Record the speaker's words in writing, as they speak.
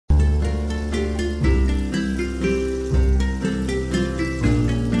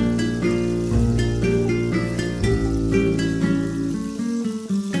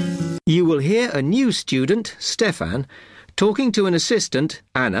You will hear a new student, Stefan, talking to an assistant,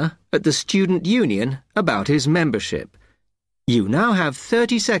 Anna, at the student union about his membership. You now have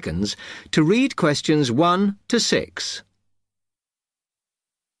 30 seconds to read questions 1 to 6.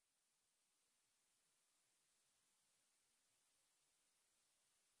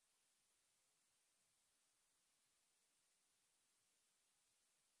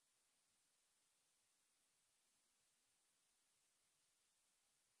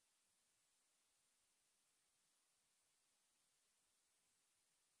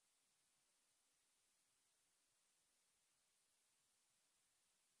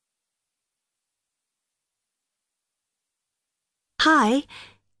 Hi,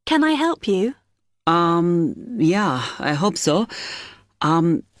 can I help you? Yeah, I hope so.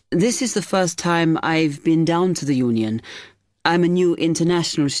 This is the first time I've been down to the union. I'm a new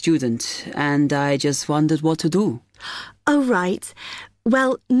international student, and I just wondered what to do. Oh, right.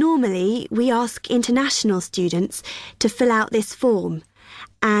 Well, normally we ask international students to fill out this form,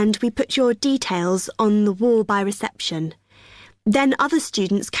 and we put your details on the wall by reception. Then other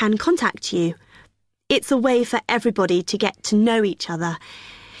students can contact you. It's a way for everybody to get to know each other.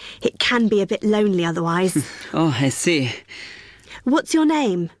 It can be a bit lonely otherwise. Oh, I see. What's your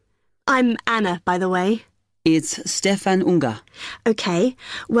name? I'm Anna, by the way. It's Stefan Unger. OK,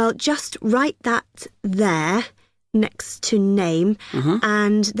 well, just write that there, next to name,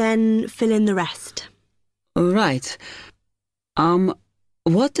 and then fill in the rest. Right.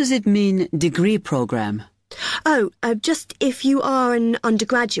 What does it mean, degree program? Oh, just if you are an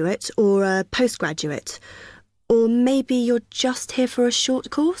undergraduate or a postgraduate. Or maybe you're just here for a short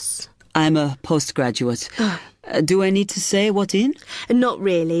course? I'm a postgraduate. Do I need to say what in? Not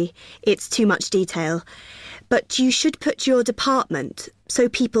really. It's too much detail. But you should put your department, so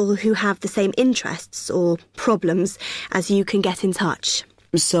people who have the same interests or problems as you can get in touch.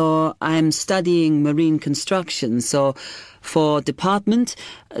 So I'm studying marine construction, so for department,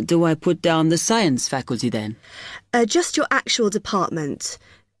 do I put down the science faculty then? Just your actual department.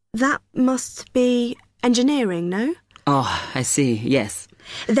 That must be engineering, no? Oh, I see, yes.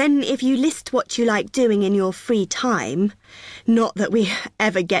 Then if you list what you like doing in your free time, not that we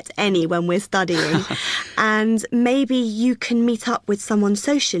ever get any when we're studying, and maybe you can meet up with someone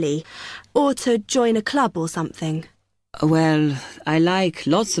socially, or to join a club or something. Well, I like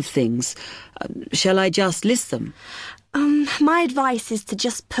lots of things. Shall I just list them? My advice is to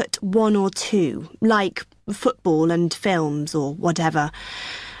just put 1 or 2, like football and films or whatever.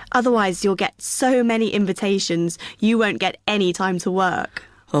 Otherwise, you'll get so many invitations, you won't get any time to work.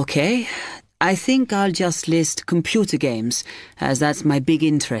 OK. I think I'll just list computer games, as that's my big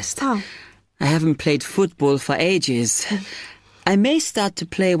interest. Oh. I haven't played football for ages. I may start to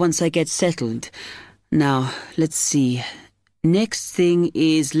play once I get settled. Now, let's see. Next thing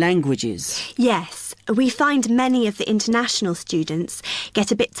is languages. Yes, we find many of the international students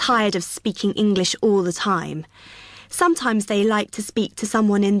get a bit tired of speaking English all the time. Sometimes they like to speak to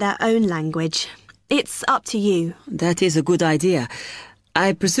someone in their own language. It's up to you. That is a good idea.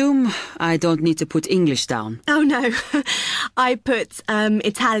 I presume I don't need to put English down. Oh, no. I put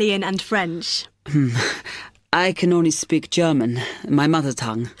Italian and French. I can only speak German, my mother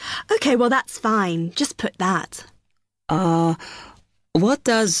tongue. OK, well, that's fine. Just put that. What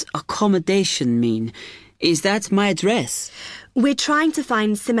does accommodation mean? Is that my address? We're trying to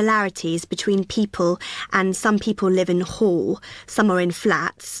find similarities between people, and some people live in hall, some are in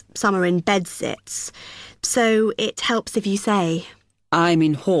flats, some are in bedsits. So it helps if you say. I'm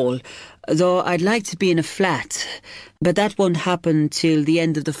in hall, though I'd like to be in a flat, but that won't happen till the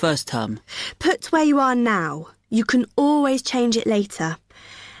end of the first term. Put where you are now. You can always change it later.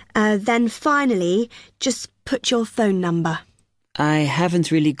 Then finally, just put your phone number. I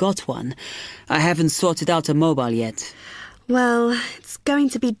haven't really got one. I haven't sorted out a mobile yet. Well, it's going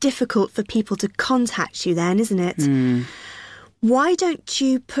to be difficult for people to contact you then, isn't it? Why don't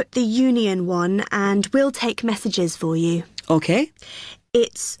you put the union one and we'll take messages for you? OK.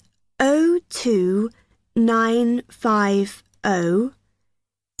 It's 02950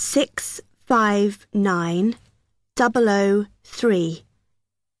 659 003.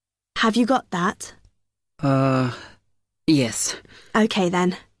 Have you got that? Yes. OK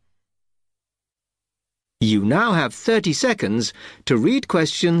then. You now have 30 seconds to read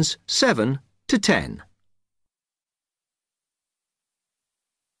questions 7 to 10.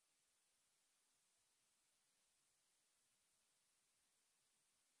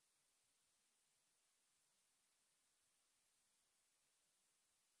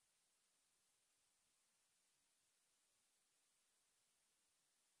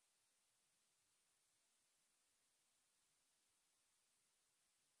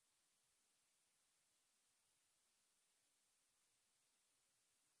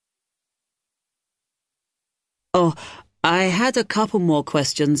 Oh, I had a couple more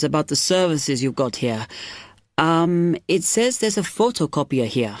questions about the services you've got here. It says there's a photocopier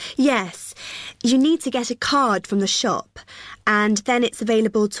here. Yes, you need to get a card from the shop, and then it's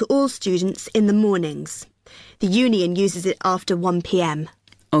available to all students in the mornings. The union uses it after 1 p.m.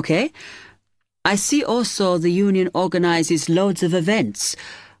 Okay. I see also the union organises loads of events.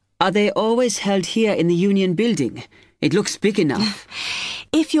 Are they always held here in the union building? It looks big enough.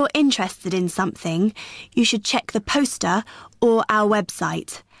 If you're interested in something, you should check the poster or our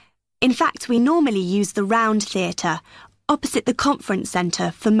website. In fact, we normally use the Round Theatre, opposite the conference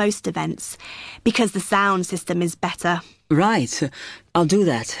centre for most events, because the sound system is better. Right, I'll do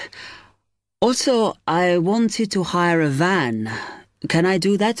that. Also, I wanted to hire a van. Can I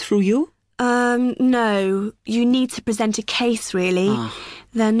do that through you? No. You need to present a case, really.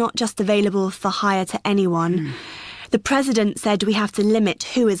 They're not just available for hire to anyone. The president said we have to limit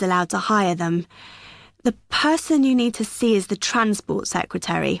who is allowed to hire them. The person you need to see is the transport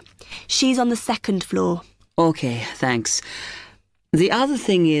secretary. She's on the 2nd floor. Okay, thanks. The other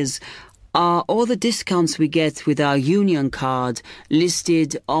thing is, are all the discounts we get with our union card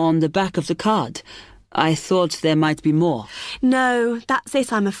listed on the back of the card? I thought there might be more. No, that's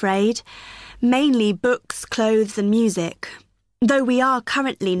it, I'm afraid. Mainly books, clothes and music. Though we are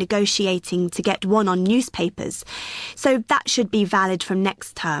currently negotiating to get one on newspapers, so that should be valid from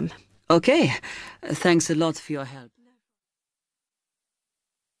next term. Okay, thanks a lot for your help.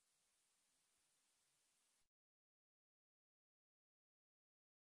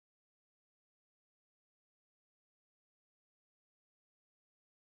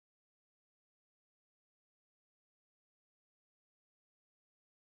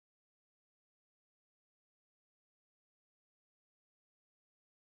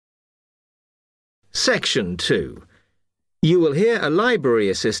 Section 2. You will hear a library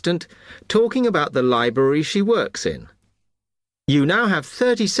assistant talking about the library she works in. You now have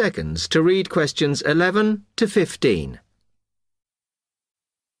 30 seconds to read questions 11 to 15.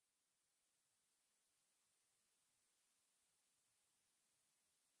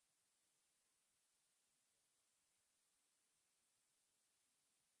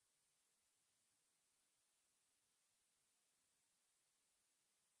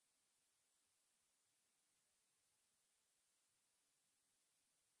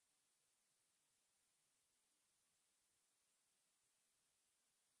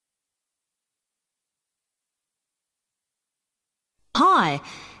 Hi,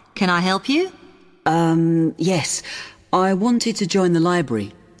 can I help you? Yes. I wanted to join the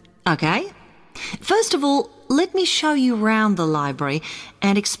library. Okay. First of all, let me show you round the library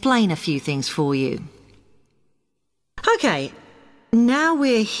and explain a few things for you. Okay, now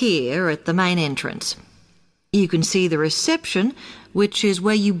we're here at the main entrance. You can see the reception, which is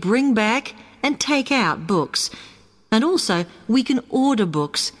where you bring back and take out books. And also, we can order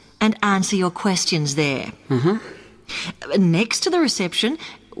books and answer your questions there. Next to the reception,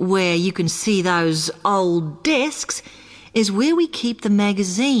 where you can see those old desks, is where we keep the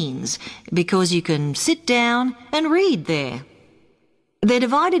magazines, because you can sit down and read there. They're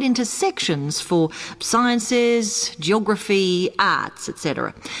divided into sections for sciences, geography, arts,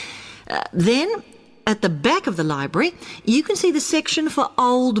 etc. Then, at the back of the library, you can see the section for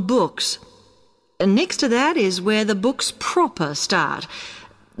old books. And next to that is where the books proper start.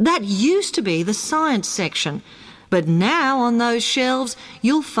 That used to be the science section, but now on those shelves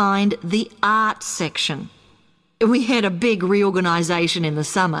you'll find the art section. We had a big reorganisation in the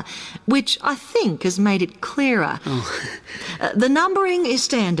summer, which I think has made it clearer. The numbering is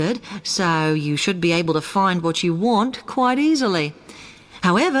standard, so you should be able to find what you want quite easily.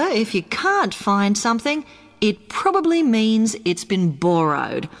 However, if you can't find something, it probably means it's been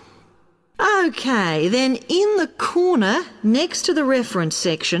borrowed. Okay, then in the corner next to the reference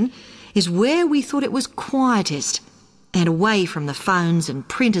section is where we thought it was quietest and away from the phones and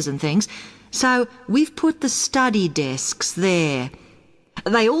printers and things, so we've put the study desks there.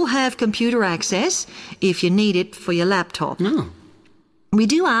 They all have computer access if you need it for your laptop. We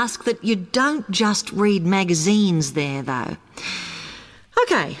do ask that you don't just read magazines there, though.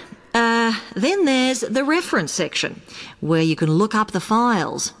 Okay, then there's the reference section, where you can look up the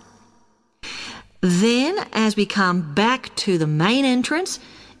files. Then, as we come back to the main entrance,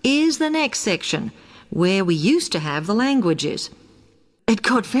 is the next section, where we used to have the languages. It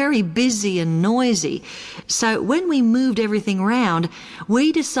got very busy and noisy, so when we moved everything round,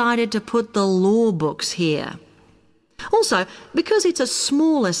 we decided to put the law books here. Also, because it's a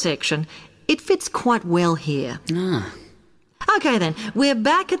smaller section, it fits quite well here. Okay then, we're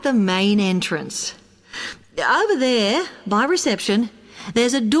back at the main entrance. Over there, by reception,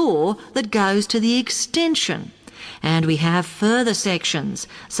 there's a door that goes to the extension, And we have further sections,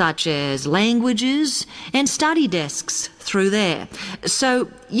 such as languages and study desks through there.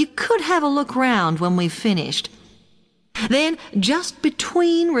 So you could have a look round when we've finished. Then, just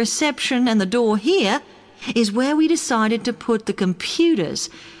between reception and the door here, is where we decided to put the computers.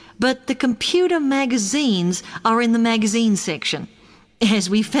 But the computer magazines are in the magazine section, as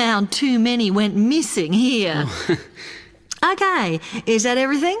we found too many went missing here. Okay, is that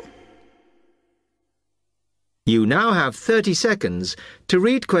everything? You now have 30 seconds to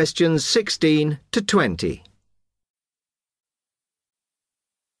read questions 16 to 20.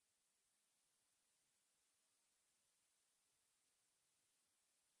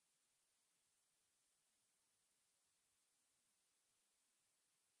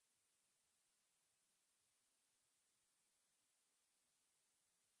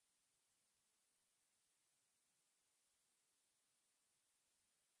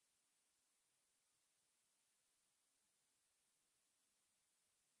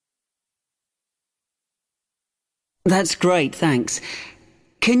 That's great, thanks.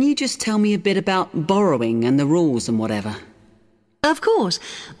 Can you just tell me a bit about borrowing and the rules and whatever? Of course.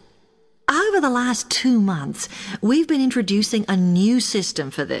 Over the last 2 months, we've been introducing a new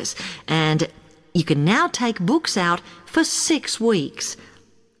system for this, and you can now take books out for 6 weeks.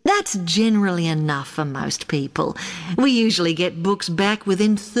 That's generally enough for most people. We usually get books back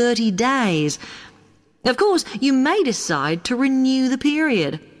within 30 days. Of course, you may decide to renew the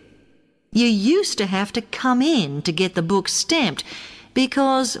period. You used to have to come in to get the book stamped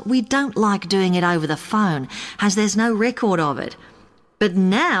because we don't like doing it over the phone, as there's no record of it. But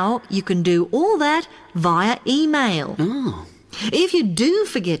now you can do all that via email. Oh. If you do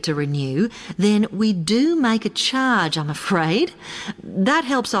forget to renew, then we do make a charge, I'm afraid. That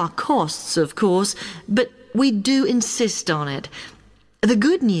helps our costs, of course, but we do insist on it. The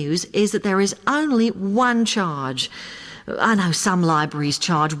good news is that there is only one charge. I know some libraries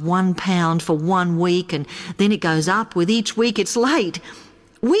charge £1 for 1 week and then it goes up with each week it's late.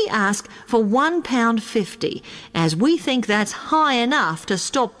 We ask for £1.50 as we think that's high enough to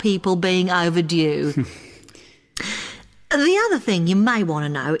stop people being overdue. The other thing you may want to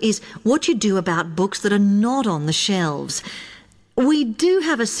know is what you do about books that are not on the shelves. We do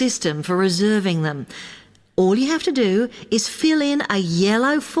have a system for reserving them. All you have to do is fill in a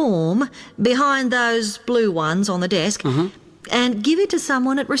yellow form behind those blue ones on the desk and give it to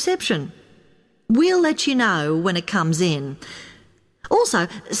someone at reception. We'll let you know when it comes in. Also,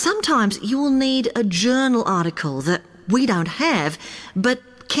 sometimes you'll need a journal article that we don't have but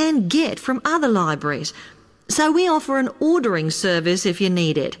can get from other libraries. So we offer an ordering service if you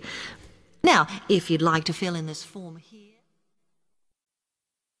need it. Now, if you'd like to fill in this form here.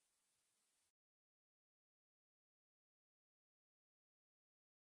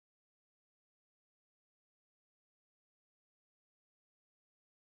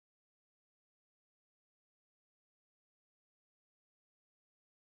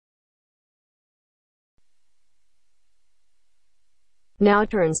 Now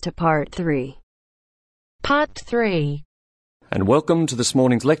turns to Part 3. Part 3. And welcome to this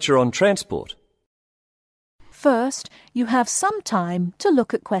morning's lecture on transport. First, you have some time to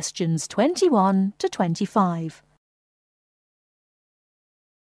look at questions 21 to 25.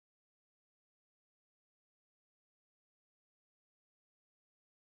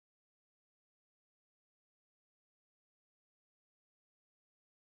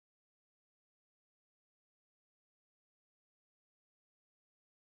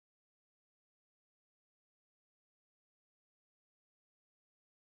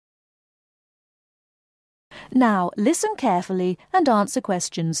 Now, listen carefully and answer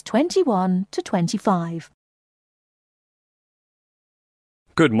questions 21 to 25.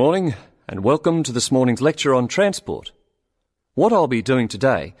 Good morning, and welcome to this morning's lecture on transport. What I'll be doing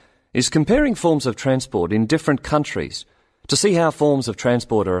today is comparing forms of transport in different countries to see how forms of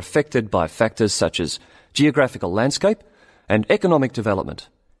transport are affected by factors such as geographical landscape and economic development.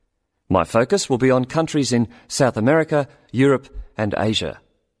 My focus will be on countries in South America, Europe, and Asia.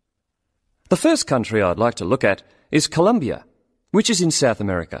 The first country I'd like to look at is Colombia, which is in South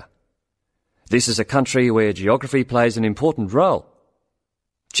America. This is a country where geography plays an important role.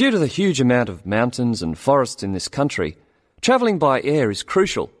 Due to the huge amount of mountains and forests in this country, travelling by air is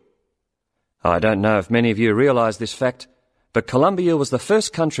crucial. I don't know if many of you realise this fact, but Colombia was the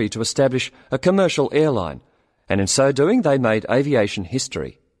first country to establish a commercial airline, and in so doing they made aviation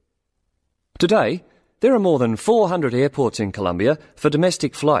history. Today, there are more than 400 airports in Colombia for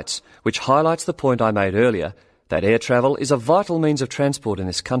domestic flights, which highlights the point I made earlier, that air travel is a vital means of transport in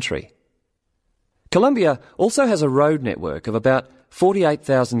this country. Colombia also has a road network of about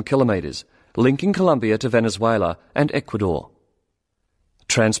 48,000 kilometres, linking Colombia to Venezuela and Ecuador.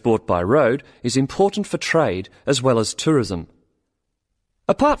 Transport by road is important for trade as well as tourism.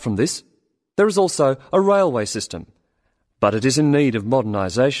 Apart from this, there is also a railway system, but it is in need of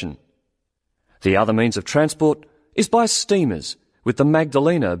modernisation. The other means of transport is by steamers, with the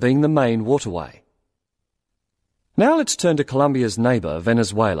Magdalena being the main waterway. Now let's turn to Colombia's neighbour,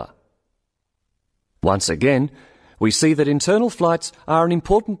 Venezuela. Once again, we see that internal flights are an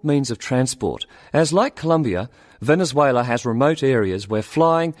important means of transport, as like Colombia, Venezuela has remote areas where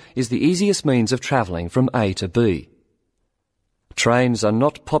flying is the easiest means of travelling from A to B. Trains are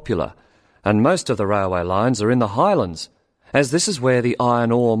not popular, and most of the railway lines are in the highlands, as this is where the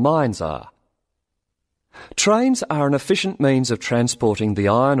iron ore mines are. Trains are an efficient means of transporting the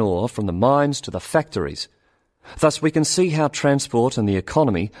iron ore from the mines to the factories. Thus we can see how transport and the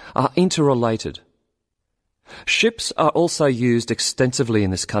economy are interrelated. Ships are also used extensively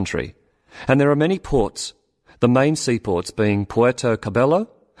in this country, and there are many ports, the main seaports being Puerto Cabello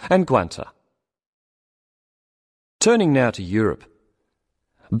and Guanta. Turning now to Europe.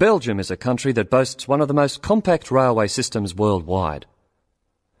 Belgium is a country that boasts one of the most compact railway systems worldwide.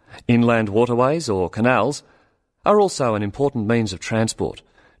 Inland waterways, or canals, are also an important means of transport,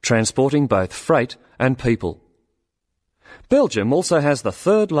 transporting both freight and people. Belgium also has the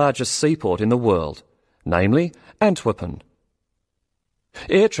third largest seaport in the world, namely Antwerpen.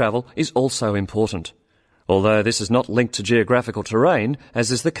 Air travel is also important, although this is not linked to geographical terrain,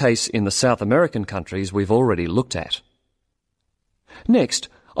 as is the case in the South American countries we've already looked at. Next,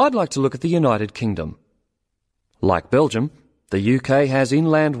 I'd like to look at the United Kingdom. Like Belgium, the UK has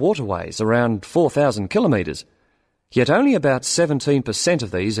inland waterways around 4,000 kilometres, yet only about 17%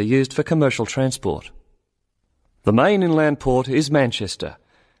 of these are used for commercial transport. The main inland port is Manchester,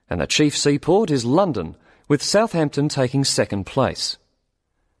 and the chief seaport is London, with Southampton taking second place.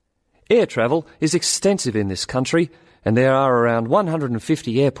 Air travel is extensive in this country, and there are around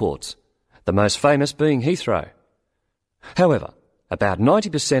 150 airports, the most famous being Heathrow. However, about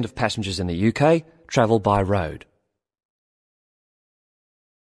 90% of passengers in the UK travel by road.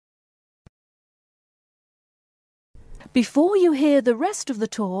 Before you hear the rest of the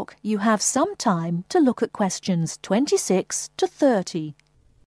talk, you have some time to look at questions 26 to 30.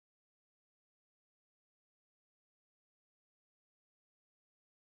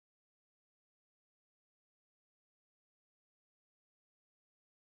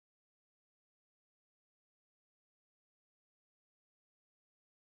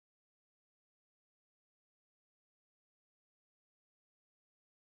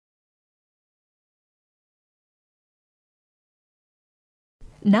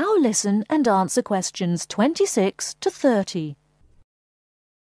 Now listen and answer questions 26 to 30.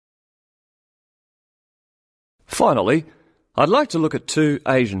 Finally, I'd like to look at two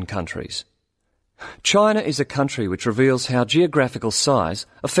Asian countries. China is a country which reveals how geographical size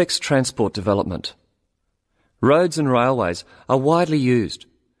affects transport development. Roads and railways are widely used,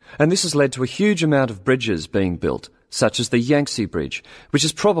 and this has led to a huge amount of bridges being built, such as the Yangtze Bridge, which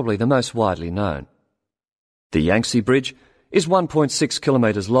is probably the most widely known. The Yangtze Bridge is 1.6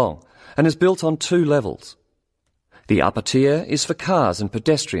 kilometres long and is built on two levels. The upper tier is for cars and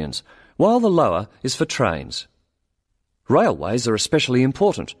pedestrians, while the lower is for trains. Railways are especially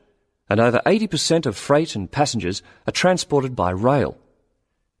important, and over 80% of freight and passengers are transported by rail.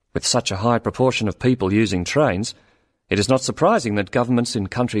 With such a high proportion of people using trains, it is not surprising that governments in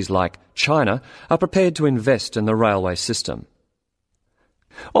countries like China are prepared to invest in the railway system.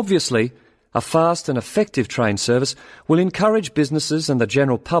 Obviously, a fast and effective train service will encourage businesses and the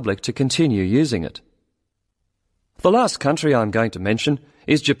general public to continue using it. The last country I'm going to mention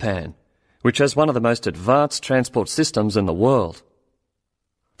is Japan, which has one of the most advanced transport systems in the world.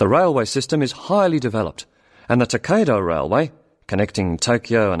 The railway system is highly developed, and the Tokaido Railway, connecting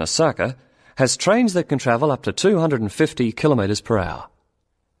Tokyo and Osaka, has trains that can travel up to 250 kilometres per hour.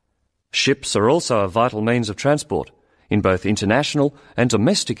 Ships are also a vital means of transport in both international and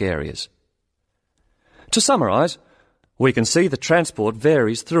domestic areas. To summarise, we can see that transport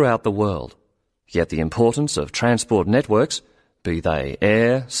varies throughout the world, yet the importance of transport networks, be they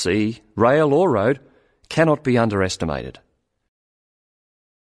air, sea, rail or road, cannot be underestimated.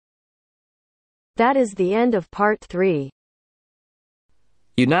 That is the end of part 3.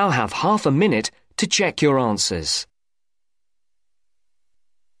 You now have half a minute to check your answers.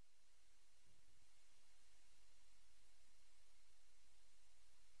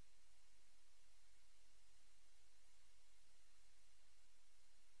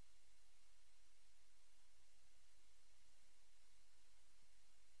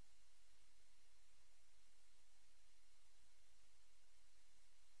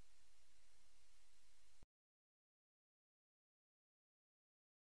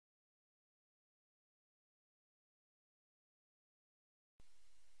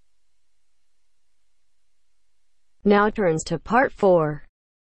 Now turns to Part 4.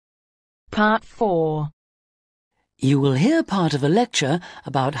 Part 4. You will hear part of a lecture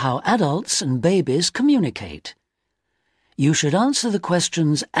about how adults and babies communicate. You should answer the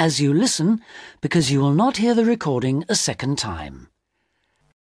questions as you listen because you will not hear the recording a second time.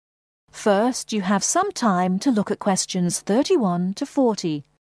 First, you have some time to look at questions 31 to 40.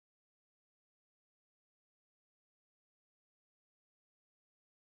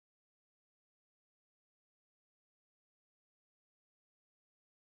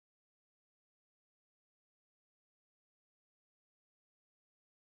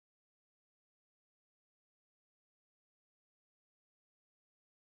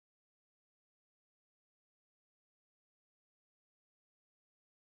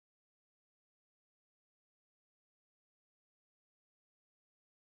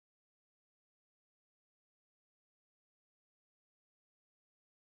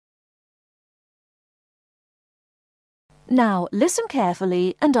 Now listen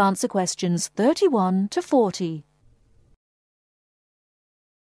carefully and answer questions 31 to 40.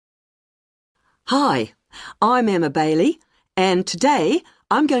 Hi, I'm Emma Bailey, and today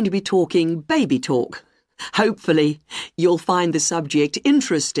I'm going to be talking baby talk. Hopefully, you'll find the subject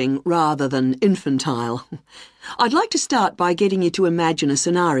interesting rather than infantile. I'd like to start by getting you to imagine a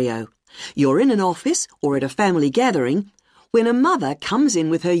scenario. You're in an office or at a family gathering when a mother comes in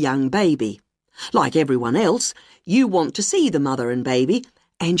with her young baby. Like everyone else, you want to see the mother and baby,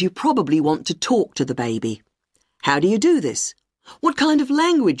 and you probably want to talk to the baby. How do you do this? What kind of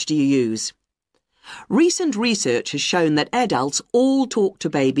language do you use? Recent research has shown that adults all talk to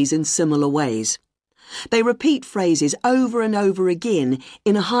babies in similar ways. They repeat phrases over and over again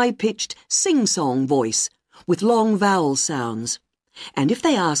in a high-pitched sing-song voice with long vowel sounds. And if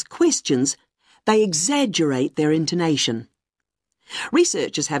they ask questions, they exaggerate their intonation.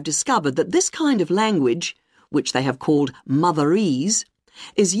 Researchers have discovered that this kind of language, which they have called motherese,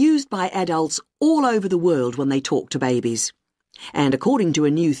 is used by adults all over the world when they talk to babies. And according to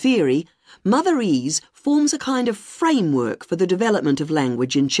a new theory, motherese forms a kind of framework for the development of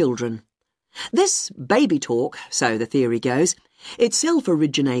language in children. This baby talk, so the theory goes, itself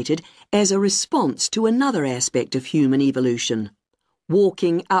originated as a response to another aspect of human evolution,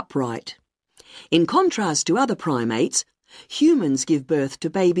 walking upright. In contrast to other primates, humans give birth to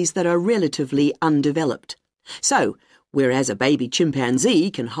babies that are relatively undeveloped. So, whereas a baby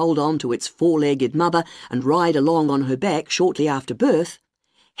chimpanzee can hold on to its four-legged mother and ride along on her back shortly after birth,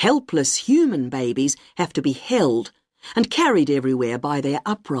 helpless human babies have to be held and carried everywhere by their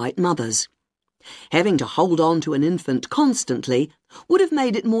upright mothers. Having to hold on to an infant constantly would have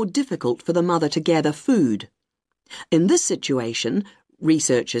made it more difficult for the mother to gather food. In this situation,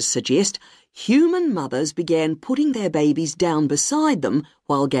 researchers suggest, human mothers began putting their babies down beside them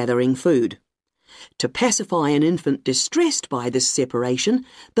while gathering food. To pacify an infant distressed by this separation,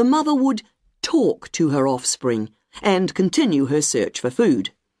 the mother would talk to her offspring and continue her search for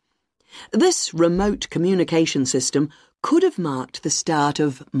food. This remote communication system could have marked the start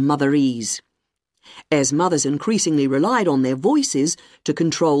of motherese. As mothers increasingly relied on their voices to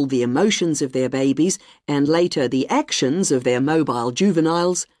control the emotions of their babies and later the actions of their mobile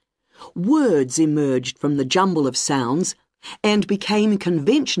juveniles, words emerged from the jumble of sounds and became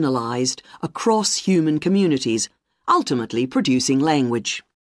conventionalized across human communities, ultimately producing language.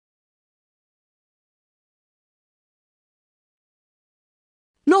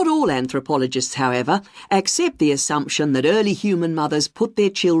 Not all anthropologists, however, accept the assumption that early human mothers put their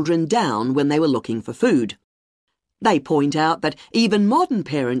children down when they were looking for food. They point out that even modern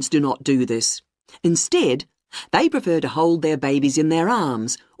parents do not do this. Instead, they prefer to hold their babies in their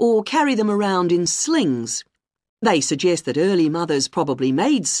arms or carry them around in slings. They suggest that early mothers probably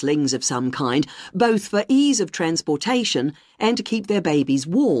made slings of some kind, both for ease of transportation and to keep their babies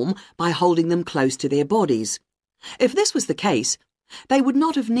warm by holding them close to their bodies. If this was the case, they would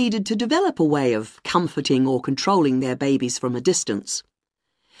not have needed to develop a way of comforting or controlling their babies from a distance.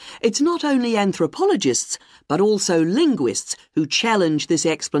 It's not only anthropologists, but also linguists who challenge this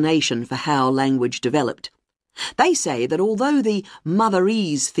explanation for how language developed. They say that although the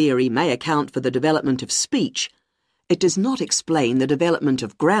motherese theory may account for the development of speech, it does not explain the development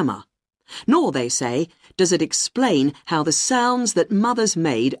of grammar. Nor, they say, does it explain how the sounds that mothers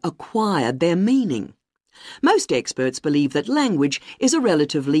made acquired their meaning. Most experts believe that language is a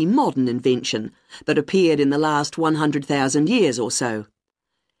relatively modern invention that appeared in the last 100,000 years or so.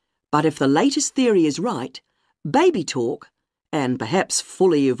 But if the latest theory is right, baby talk, and perhaps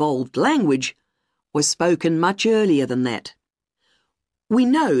fully evolved language, was spoken much earlier than that. We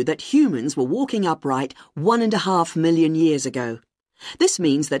know that humans were walking upright 1.5 million years ago, This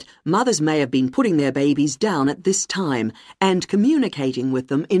means that mothers may have been putting their babies down at this time and communicating with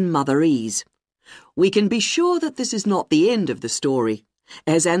them in motherese. We can be sure that this is not the end of the story,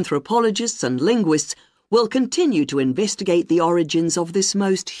 as anthropologists and linguists will continue to investigate the origins of this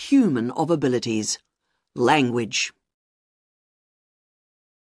most human of abilities, language.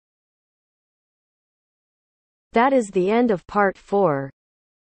 That is the end of part 4.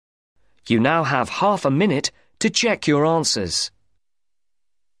 You now have half a minute to check your answers.